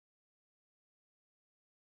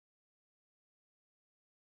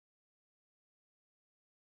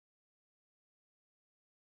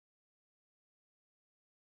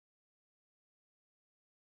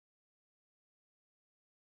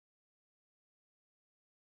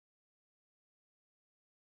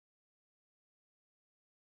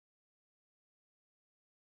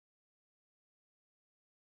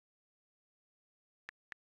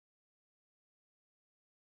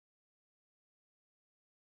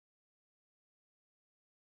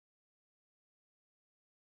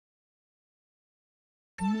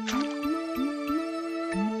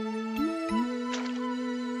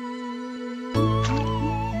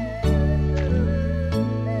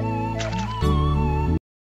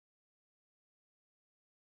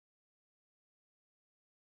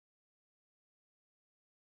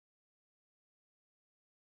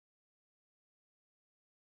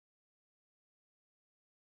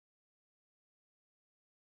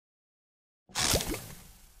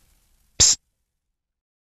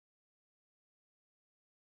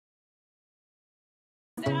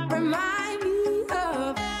Remind me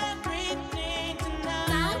of everything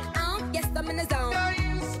tonight. Yes, I'm in the zone. I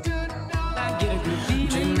used to know. I get a good feeling.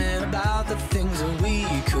 Dreaming about the things that we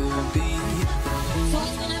could be. So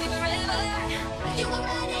it's gonna be forever. You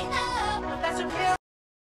already know. That's a real.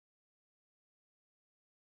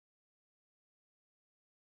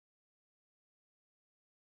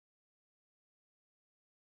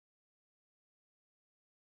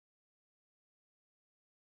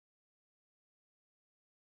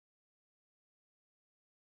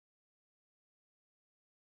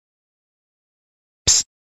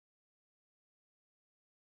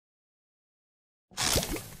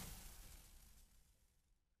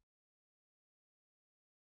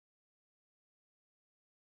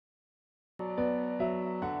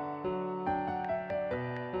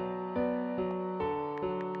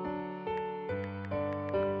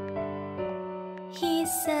 He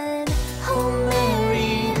said, oh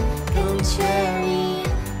Mary, contrary,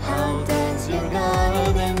 how does your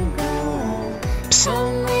garden grow?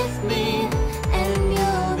 Come with me and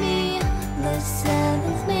you'll be the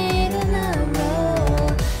seventh maid in a row.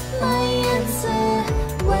 My answer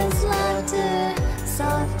was laughter,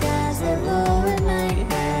 soft as it lowered my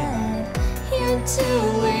head. You're too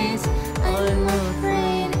late, I'm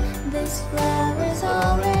afraid this flower's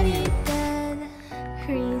already dead.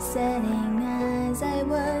 Resetting as I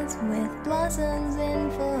was with blossoms in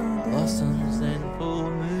full bloom. Blossoms in full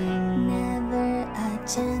moon. Never a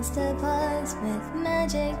chance to pause with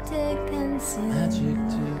magic to consume. Magic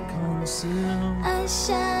to consume. A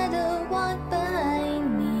shadow walked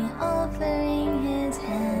behind me, offering his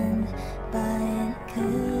hand, but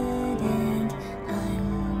couldn't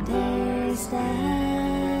understand.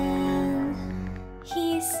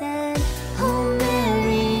 He said, oh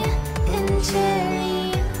Mary,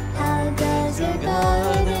 contrary, how does your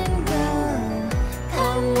garden grow?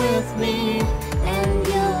 Come with me and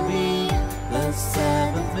you'll be the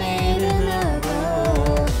seventh maid in a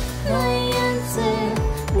row. My answer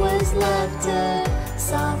was laughter,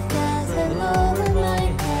 soft as it lowered my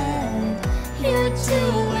head. You're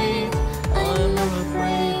too late, I'm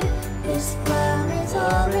afraid this flower is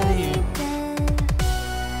already dead.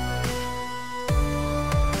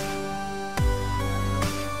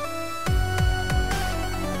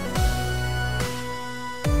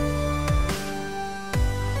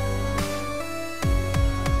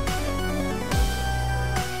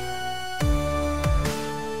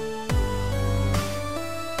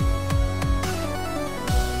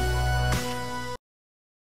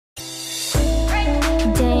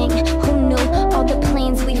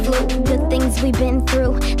 We've been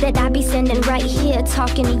through, that I be standing right here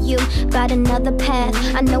talking to you about another path.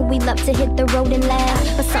 I know we love to hit the road and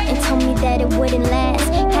laugh, but something told me that it wouldn't last.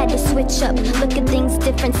 Had to switch up, look at things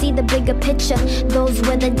different, see the bigger picture. Those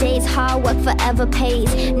were the days, hard work forever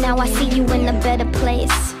pays. Now I see you in a better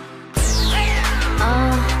place.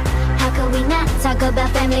 How could we not talk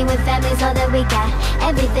about family when family's all that we got?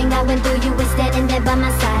 Everything I went through, you were standing there by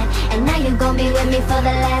my side, and now you're gonna be with me for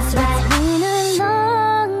the last ride. It's been a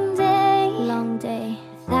long day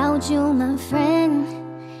without you, my friend,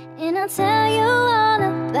 and I'll tell you all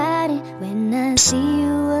about it when I see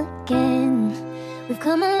you again. We've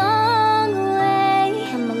come a long way,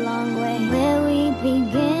 where we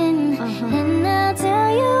begin, and I'll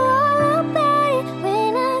tell you all about it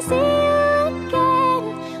when I see you again,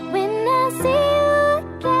 when I see you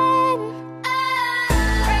again.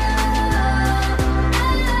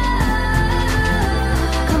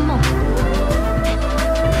 Come on.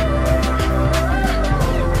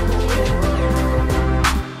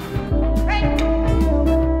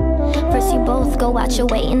 First you both go out your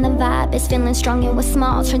way and the vibe is feeling strong. It was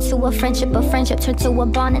small, turn to a friendship turn to a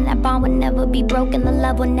bond, and that bond will never be broken, the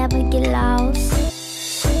love will never get lost.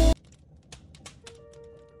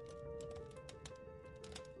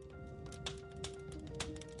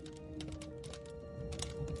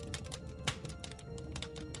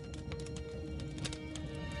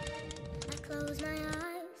 I close my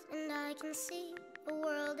eyes and I can see a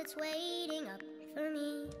world that's waiting up for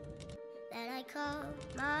me, that I call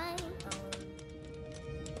my own.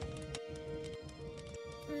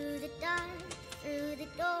 Through the dark, through the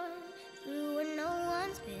door, through where no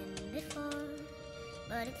one's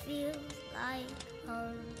but it feels like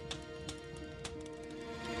home.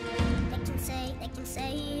 They can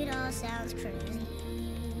say it all sounds crazy.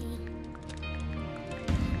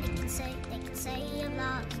 They can say I've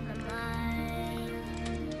lost my mind.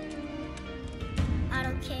 I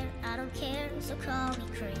don't care, so call me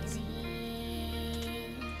crazy.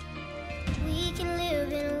 We can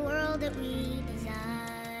live in a world that we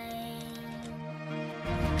design.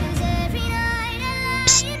 'Cause every night I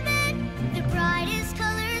lie in bed, the brightest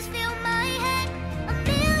colors fill my head. A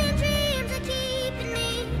million dreams are keeping me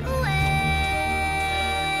awake.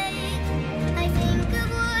 I think of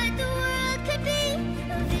what the world could be,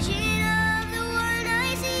 a vision of the one I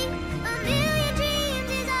see. A million dreams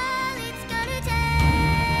is all it's gonna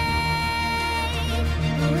take.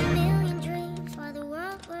 Oh, a million dreams for the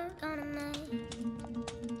world we're gonna make.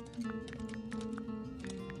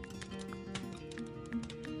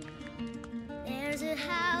 There's a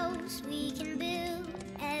house we can build.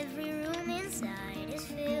 Every room inside is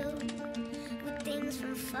filled with things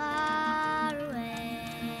from far away.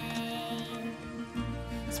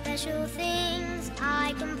 Special things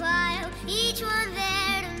I compile, each one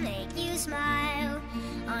there to make you smile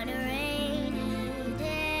on a rainy day.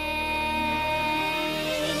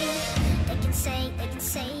 They can say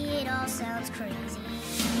it all sounds crazy.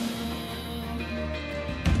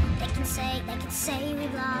 They can say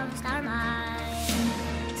we've lost our minds.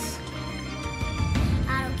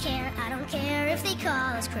 I don't care if they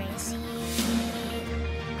call us crazy.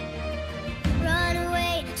 Run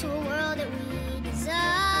away to a world that we design.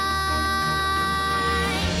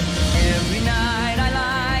 Every night I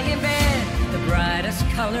lie in bed, the brightest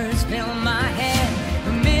colors fill my head. A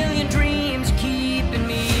million dreams keeping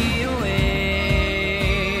me awake.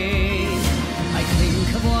 I think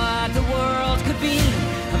of what the world could be,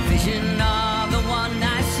 a vision of the one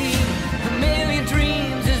I see. A million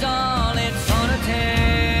dreams is all it's gonna take.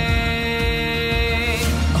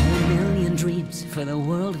 Oh, a million dreams for the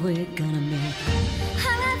world we're gonna make.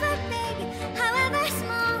 However big, however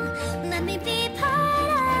small, let me be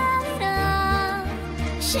part of it all.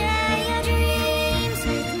 Share your dreams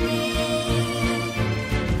with me.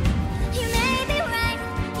 You may be right,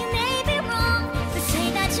 you may be wrong, but say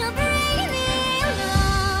that you'll bring me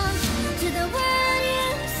along to the world you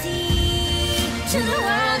see, to the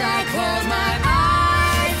world I close my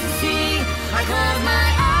eyes to see. I close my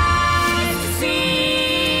eyes to see.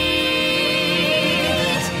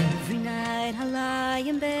 Every night I lie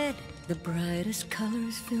in bed, the brightest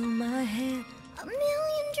colors fill my head. A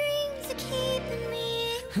million dreams are keeping me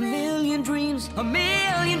A million dreams, a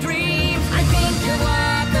million dreams. I think of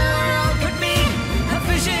what the world could be, a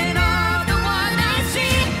vision of the one I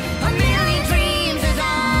see. A million dreams is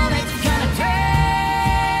all it's gonna take.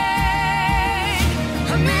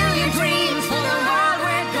 A million dreams for the world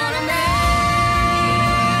we're gonna make.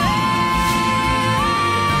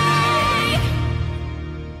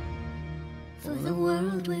 for the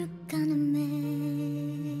world we're gonna make.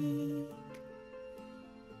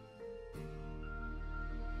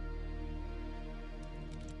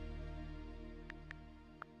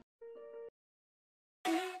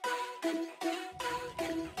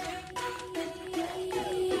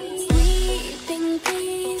 Sleeping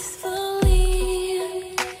peacefully,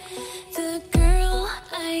 the girl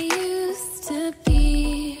I used to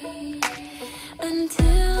be,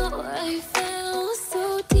 until I fell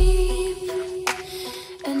so deep.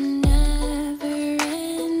 A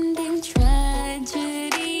never-ending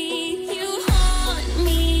tragedy. You haunt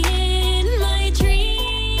me in my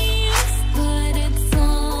dreams, but it's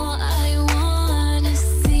all I wanna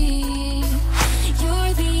see.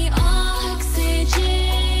 You're the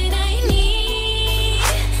oxygen I need,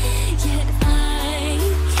 yet I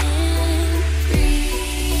can't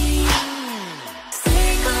breathe.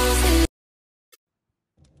 Circles and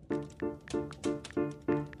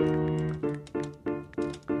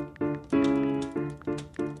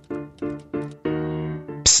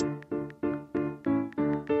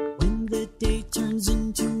When the day turns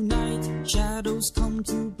into night, shadows come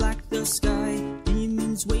to black the sky.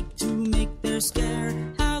 Demons wait to make their scare.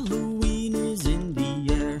 Halloween is in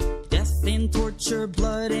the air. Death and torture,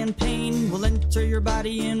 blood and pain will enter your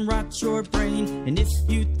body and rot your brain. And if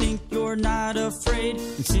you think you're not afraid,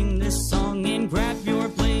 then sing this song and grab your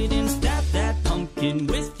blade and stab that pumpkin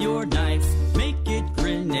with your knife. Make it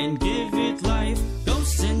grin and give it life.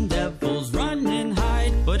 Ghosts and devils run and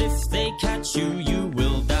hide, but if they catch you, you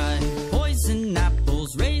will die. Poison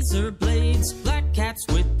apples, razor blades, black cats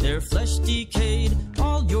with their flesh decayed.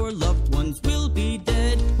 All your loved ones will be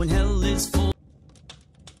dead when hell is full.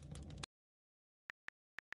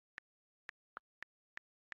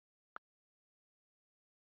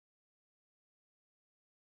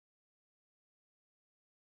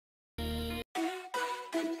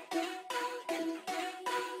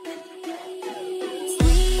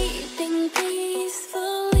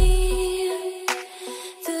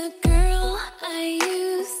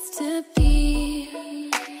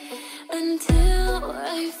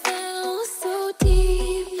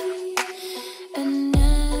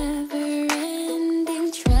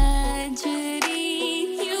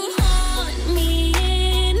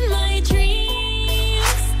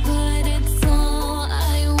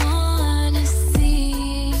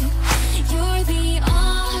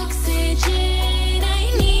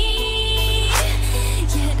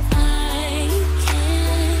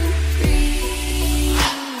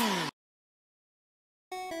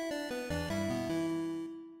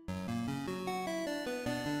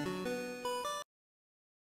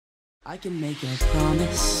 I can make a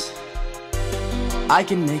promise, I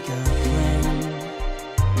can make a plan,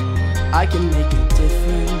 I can make a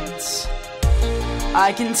difference,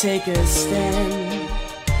 I can take a stand,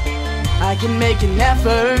 I can make an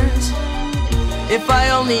effort, if I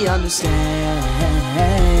only understand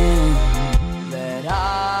that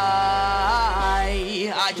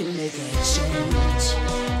I can make a change.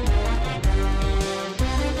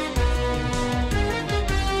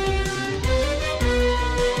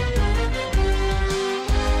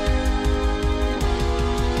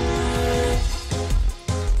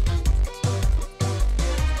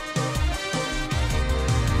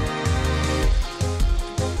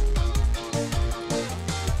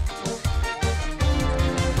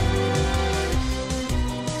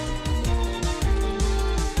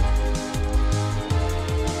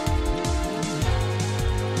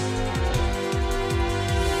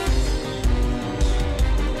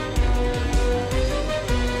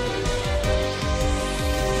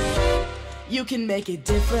 You can make it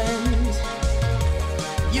different,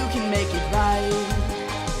 you can make it right,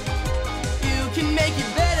 you can make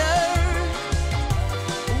it better,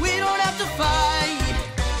 we don't have to fight.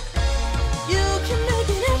 You can make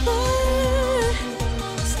an effort,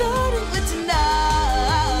 starting with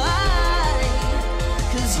tonight,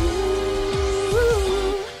 'cause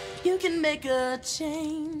you can make a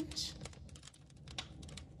change.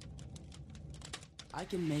 I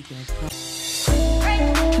can make a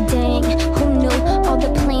Dang, who knew all the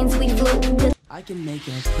planes we flew? I can make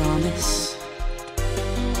a promise.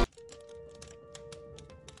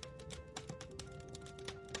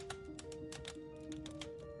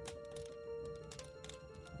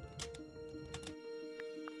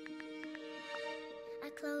 I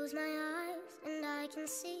close my eyes and I can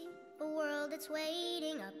see a world that's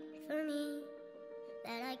waiting up for me,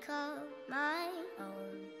 that I call my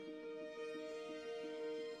own.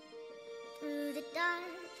 Through the dark,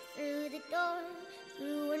 through the door,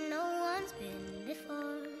 through where no one's been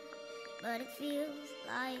before, but it feels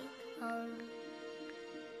like home.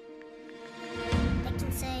 They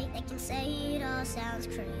can say it all sounds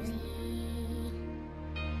crazy.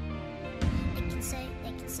 They can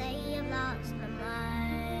say I've lost my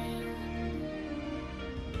mind.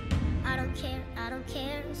 I don't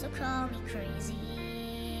care, so call me crazy.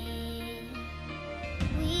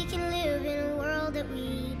 We can live in a world that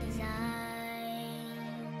we design.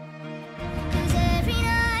 'Cause every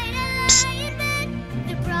night I lie in bed,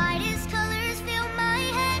 the brightest colors fill my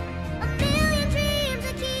head. A million dreams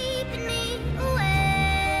are keeping me awake.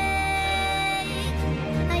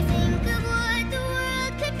 I think of what the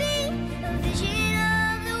world could be, a vision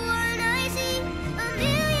of the one I see. A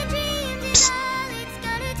million dreams is all it's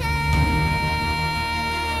gonna take.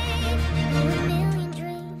 Oh, a million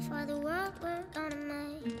dreams for the world we're gonna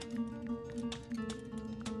make.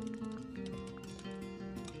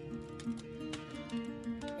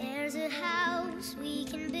 There's a house we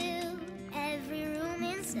can build, every room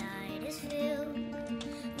inside is filled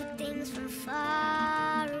with things from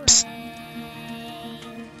far away.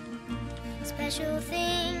 Special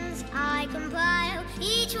things I compile,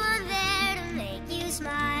 each one there to make you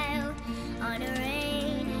smile on a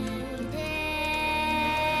rainy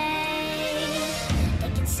day. They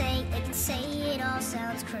can say it all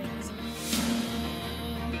sounds crazy.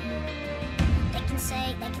 They can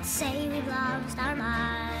say we've lost our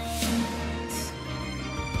minds.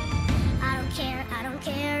 I don't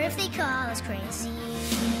care if they call us crazy.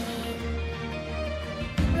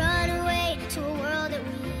 Run away to a world that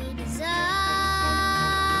we design.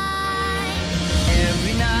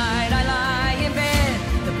 Every night I lie in bed,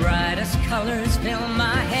 the brightest colors fill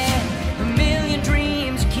my head. A million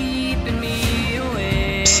dreams keeping me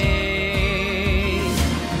awake.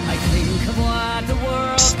 I think of what the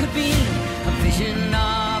world could be, a vision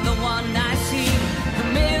of the one I see. A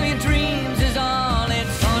million dreams is all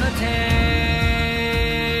it's gonna take.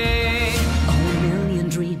 Oh, a million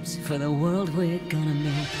dreams for the world we're gonna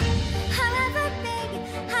make. However big,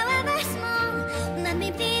 however small, let me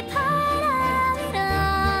be part of it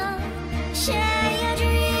all. Share your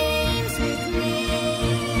dreams with me.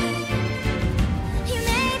 You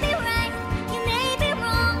may be right, you may be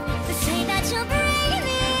wrong, but say that you'll bring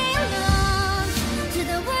me along to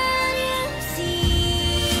the world you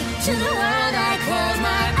see, to the world I close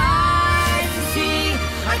my eyes to see.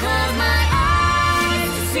 I close my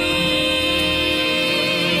eyes to see.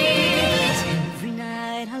 Every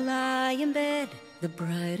night I lie in bed, the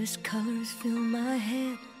brightest colors fill my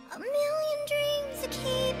head. A million dreams are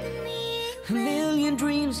keeping me A million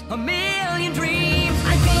dreams, a million dreams.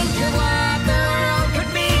 I think of what the world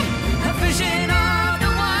could be, a vision of the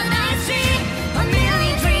one I see. A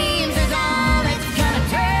million dreams is all it's gonna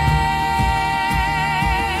take.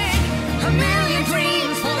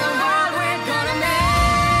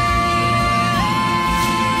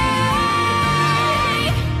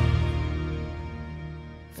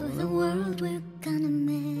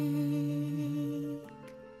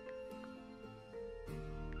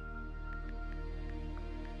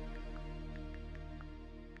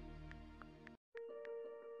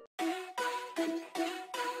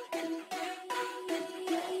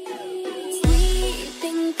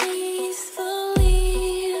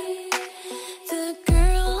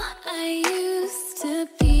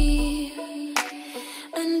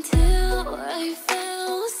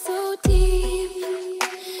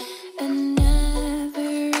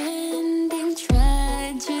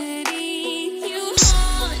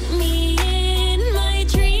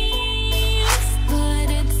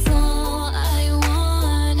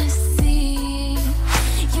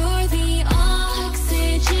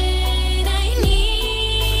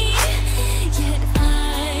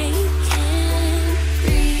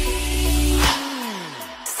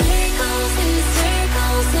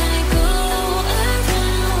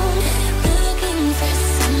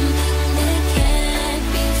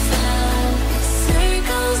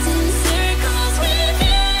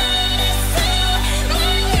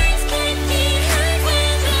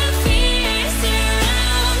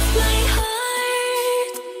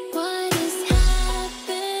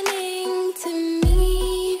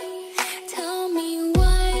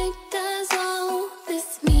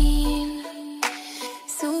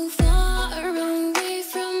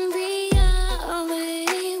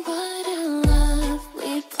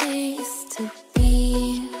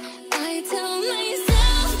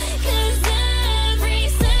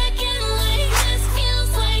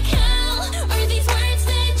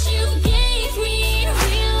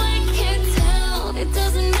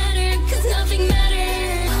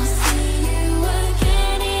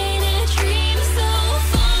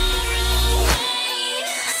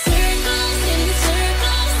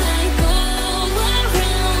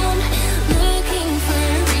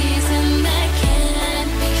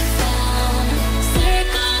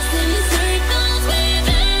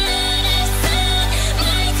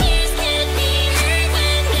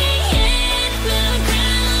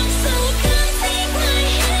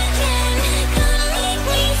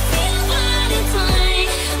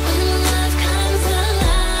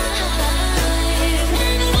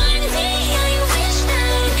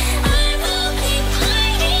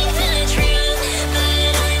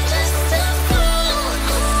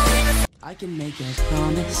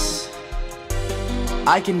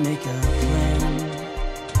 I can make a plan.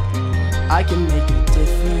 I can make a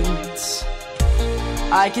difference.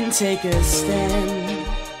 I can take a stand.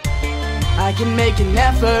 I can make an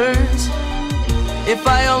effort if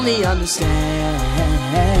I only understand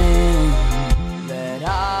that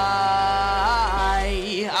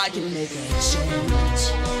I can make a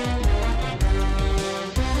change.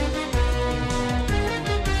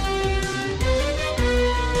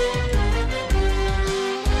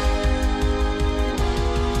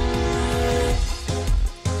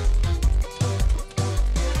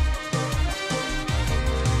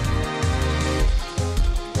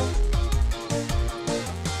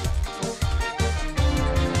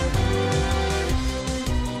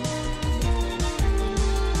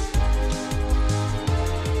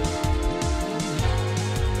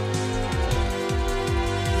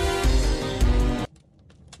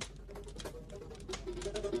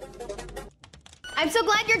 I'm so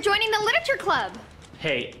glad you're joining the literature club.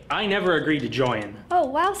 Hey, I never agreed to join. Oh,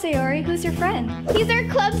 wow, Sayori, who's your friend? He's our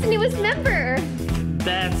club's newest member.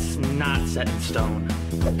 That's not set in stone.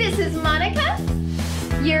 This is Monica,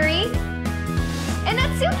 Yuri, and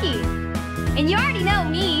Natsuki. And you already know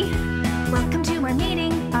me. Welcome to our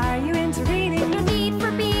meeting. Are you into reading? No need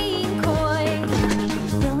for being coy.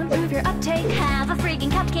 We'll improve your uptake. Have a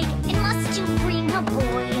friggin' cupcake, and must you bring a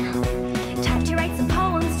boy? Time to write some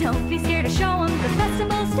poems. Don't be scared to show them. The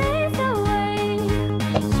festival stays away.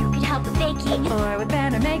 You could help with baking, Or with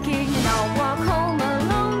banner making. And I'll walk home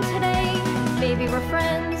alone today. Maybe we're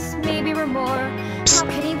friends, maybe we're more. How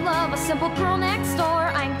can he love a simple girl next door?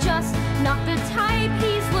 I'm just not the type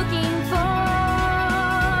he's looking for.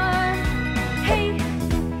 Hey,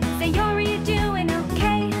 Sayori, you doing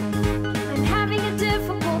okay? I'm having a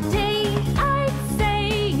difficult day. I'd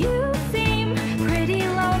say you seem pretty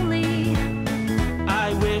lonely.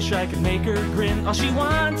 I wish I could make her grin. All she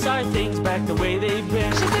wants are things back the way they've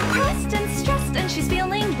been. She's depressed and stressed and she's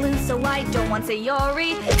feeling blue. So I don't want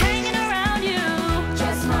Sayori hanging around you.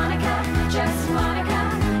 just Monica, just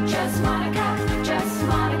Monica, just Monica, just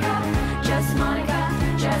Monica, just Monica,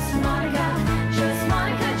 just Monica, just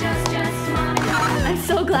Monica, just Monica. I'm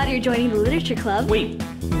so glad you're joining the literature club. Wait,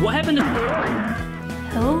 what happened to...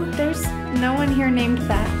 Oh, there's no one here named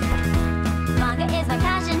that. Manga is my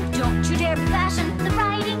passion, don't you dare be fashion. The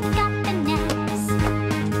writing's got finesse.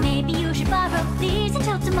 Maybe you should borrow these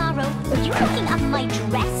until tomorrow. Were you looking up my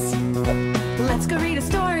dress? Let's go read a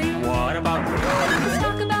story. What about... Let's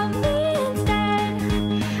talk about me instead.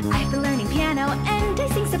 I've been learning piano and I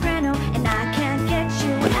sing soprano, and I can't get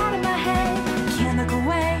you out of my head. Can't look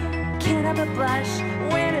away, can't help but blush.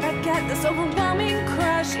 Where did I get this overwhelming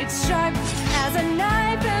crush? It's sharp as a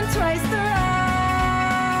knife and twice the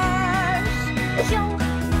rush. Yo,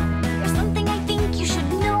 there's something I think you should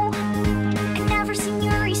know. I've never seen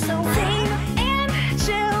Yuri so Sane and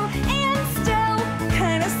chill and still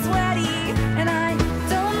kinda sweaty, and I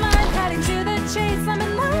don't mind cutting to the chase. I'm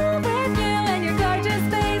in love with you and your gorgeous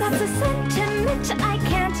face. That's a sentiment I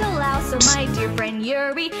can't allow. So my dear friend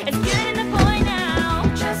Yuri, it's getting the point now.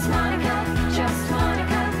 just Monica, just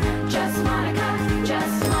Monica, just Monica,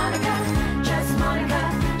 just Monica, just Monica,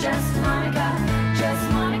 just Monica, just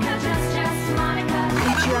Monica, just Monica.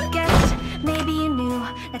 You're a guest, maybe you knew.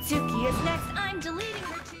 Natsuki is next. I'm deleting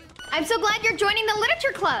her too. I'm so glad you're joining the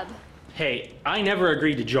literature club. Hey, I never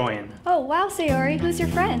agreed to join. Oh, wow, Sayori, who's your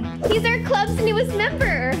friend? He's our club's newest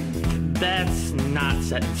member. That's not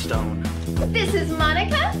set in stone. This is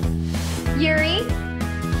Monica, Yuri,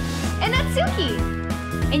 and Natsuki.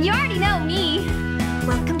 And you already know me.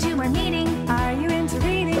 Welcome to our meeting. Are you into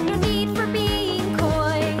reading? No need for being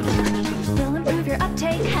coy. We'll improve your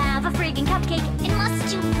uptake. Have a friggin' cupcake, and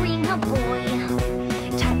must you bring a boy?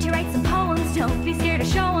 Time to write some poems. Don't be scared to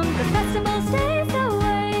show them. The festival stays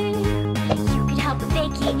away. You could help with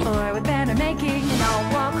baking, Or with banner making. And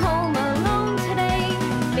I'll walk home alone today.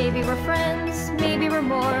 Maybe we're friends, maybe we're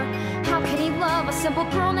more. How can he love a simple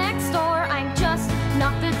girl next door? I'm just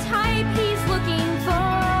not the type he's looking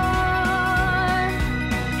for.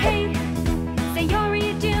 Hey, Sayori,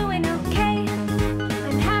 you doing okay?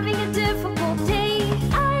 I'm having a difficult day.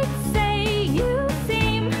 I'd say you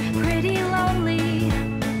seem pretty lonely.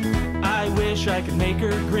 I wish I could make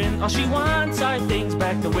her grin. All she wants are things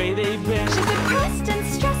back the way they've been. She's depressed and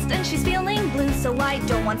stressed and she's feeling blue. So I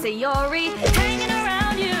don't want Sayori hanging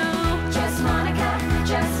around you. just Monica,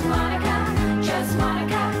 just Monica, just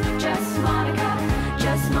Monica, just Monica,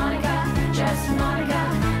 just Monica, just Monica,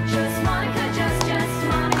 just Monica, just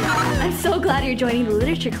Monica. I'm so glad you're joining the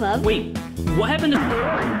literature club. Wait, what happened to...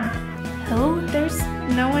 Oh, there's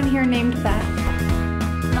no one here named that.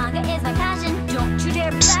 Manga is my passion, don't you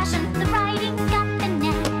dare be fashion. The writing's got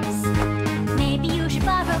finesse. Maybe you should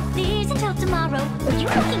until tomorrow. Are you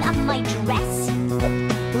looking up my dress?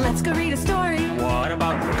 Let's go read a story. What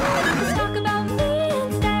about? Let's talk about me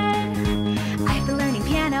instead. I've been learning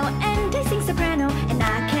piano and I sing soprano, and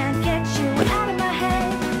I can't get you out of my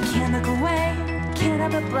head. Can't look away, can't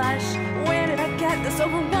help but blush. Where did I get this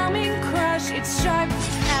overwhelming crush? It's sharp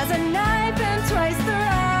as a knife and twice the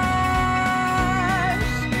rush.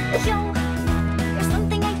 Yo, there's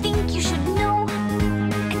something I think you should know.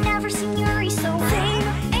 I've never seen Yuri so Tame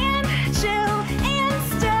and chill and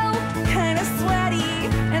still kinda sweaty,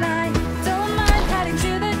 and I don't mind cutting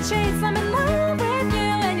to the chase. I'm in love with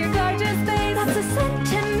you and your gorgeous face. That's a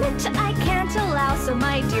sentiment I can't allow. So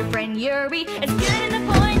my dear friend Yuri, it's getting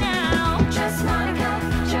the point now. Just Monica,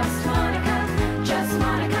 just Monica, just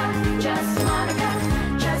Monica, just Monica,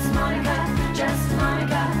 just Monica, just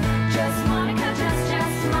Monica, just Monica,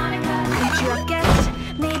 just Monica. Aren't you a guest?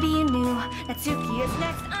 Maybe you knew that Suki is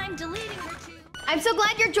next. I'm deleting her too. I'm so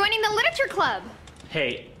glad you're joining the literature club.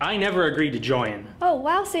 Hey, I never agreed to join. Oh,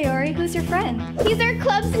 wow, Sayori, who's your friend? He's our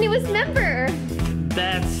club's newest member.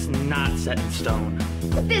 That's not set in stone.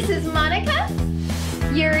 This is Monica,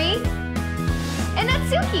 Yuri, and that's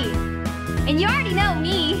Suki. And you already know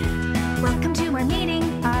me. Welcome to our meeting.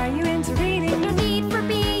 Are you into reading? No need for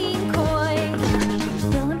being coy.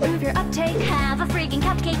 Will improve your uptake. Have a freaking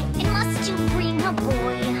cupcake, and must you bring a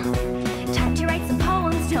boy? Time to write some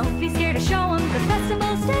poems. Don't be scared to show them. The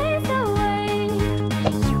festival stays away.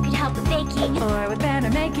 You could help with baking, Or with banner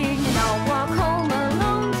making. and I'll walk home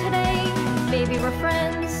alone today. Maybe we're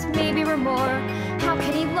friends, maybe we're more. How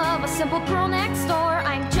can he love a simple girl next door?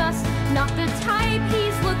 I'm just not the type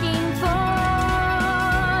he's looking for.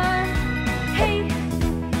 Hey,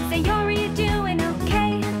 Sayori, you doing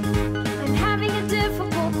okay? I'm having a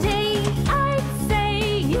difficult day. I'd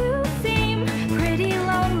say you seem pretty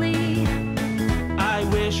lonely. I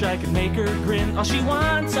wish I could make her grin. All she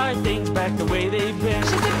wants are things back the way they've been.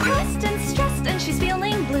 She's depressed and stressed and she's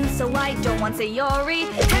feeling blue. So I don't want Sayori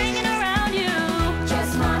hanging around you.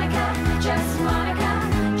 Just Monica, just Monica,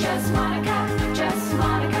 just Monica, just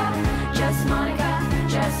Monica, just Monica,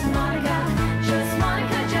 just Monica, just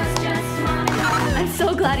Monica, just Monica. I'm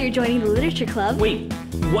so glad you're joining the literature club. Wait,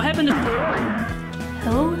 what happened to?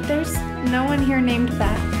 Oh, there's no one here named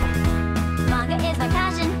that. Manga is my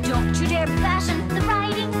passion, don't you dare be fashion. The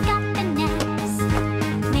writing got finesse.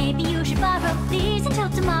 Maybe you should borrow these until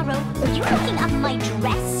tomorrow. Are you looking up my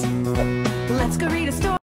dress? Let's go read a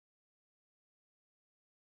story.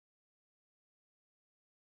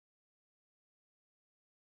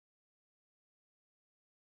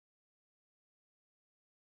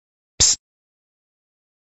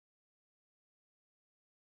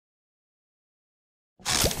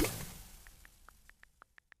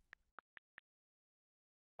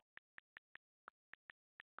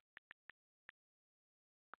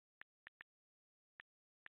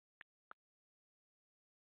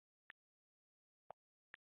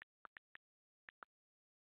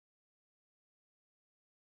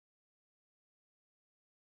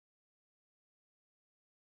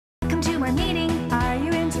 Welcome to our meeting. Are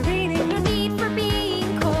you into reading? No need for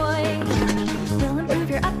being coy. Will improve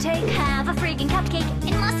your uptake. Have a freaking cupcake,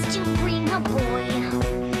 and must you bring a boy?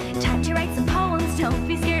 Time to write some poems. Don't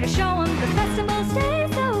be scared to show them. The festival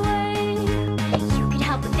stays away. You could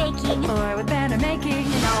help with baking, Or with banner making.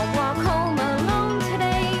 and I'll walk home alone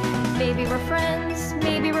today. Maybe we're friends,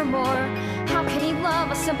 maybe we're more. How can he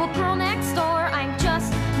love a simple girl next door? I'm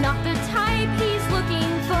just not the type he's looking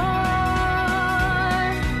for.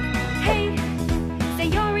 Hey,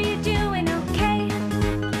 Sayori, you doing okay?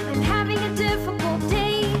 I'm having a difficult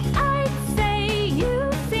day. I'd say you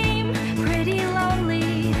seem pretty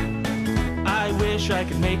lonely. I wish I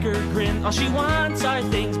could make her grin. All she wants are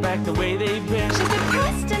things back the way they've been. She's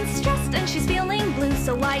depressed and stressed and she's feeling blue.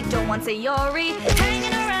 So I don't want Sayori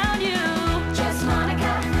hanging around you. Just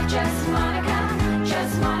Monica, just Monica,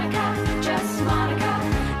 just Monica, just Monica,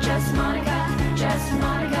 just Monica, just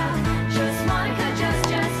Monica, just Monica,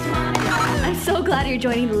 just Monica. I'm so glad you're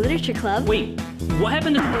joining the literature club. Wait, what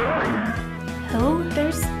happened to? Oh,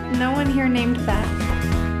 there's no one here named that.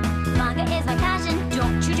 Manga is my passion,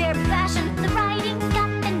 don't you dare be fashion. The writing got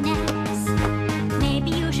finesse.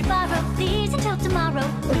 Maybe you should borrow these until tomorrow.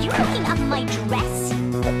 Are you looking up my dress?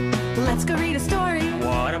 Let's go read a story.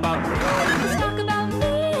 What about? Let's talk about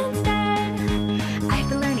me instead. I've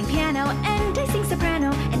been learning piano and I sing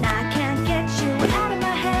soprano, and I can't get you out of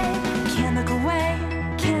my head. Can't look away,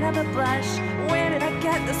 can't help but blush. Where did I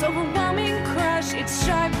get this overwhelming crush? It's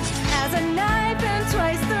sharp as a knife and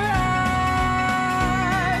twice the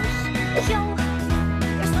rush. Yo,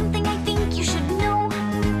 there's something I think you should know.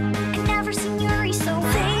 I've never seen Yuri so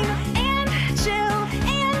Tame and chill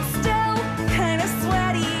and still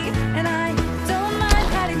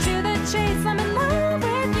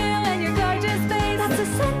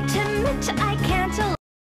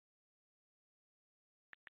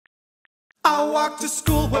walk to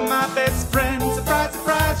school with my best friend. Surprise,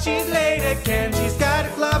 surprise, she's late again. She's got a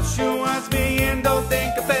club, she wants me in. Don't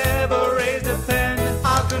think I've ever raised a pen.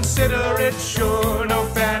 I'll consider it, sure. No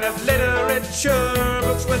fan of literature,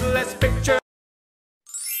 books with less picture.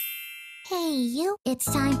 Hey you, it's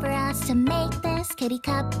time for us to make this kitty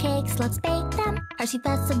cupcakes, let's bake them. Hershey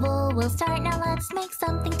Festival will start now, let's make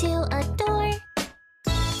something to adore.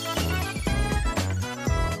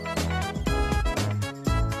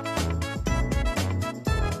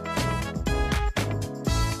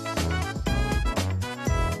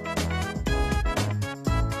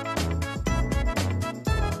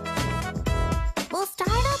 We'll start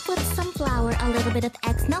off with some flour, a little bit of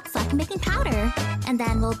eggs, milk, so I can baking powder. And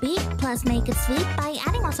then we'll beat, plus make it sweet by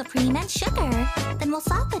adding lots of cream and sugar. Then we'll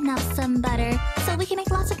soften up some butter, so we can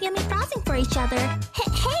make lots of yummy frosting for each other.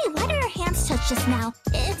 Hey, why did our hands touch just now?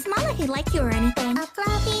 It's not like I like you or anything. A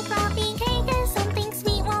fluffy, fluffy cake is something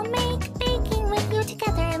sweet we'll make. Baking with you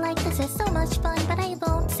together like this is so much fun, but I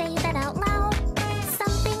won't say that out loud.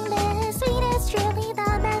 Something this sweet is truly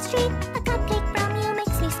the best treat. A cupcake from you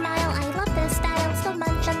makes me smile. I love this style, so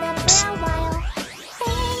munch on them for a while.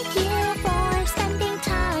 Thank you for spending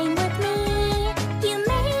time with me. You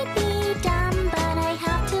may be dumb, but I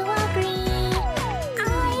have to agree.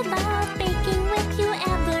 I love baking with you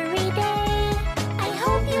every day. I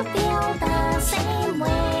hope you feel the same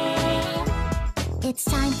way. It's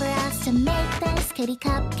time for us to make this kitty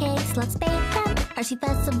cupcakes, let's bake them. Hershey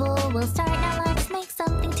Festival will start now, let's make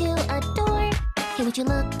something to adore. Hey, would you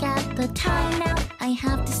look at the time now? I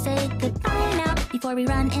have to say goodbye now before we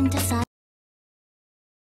run into sight.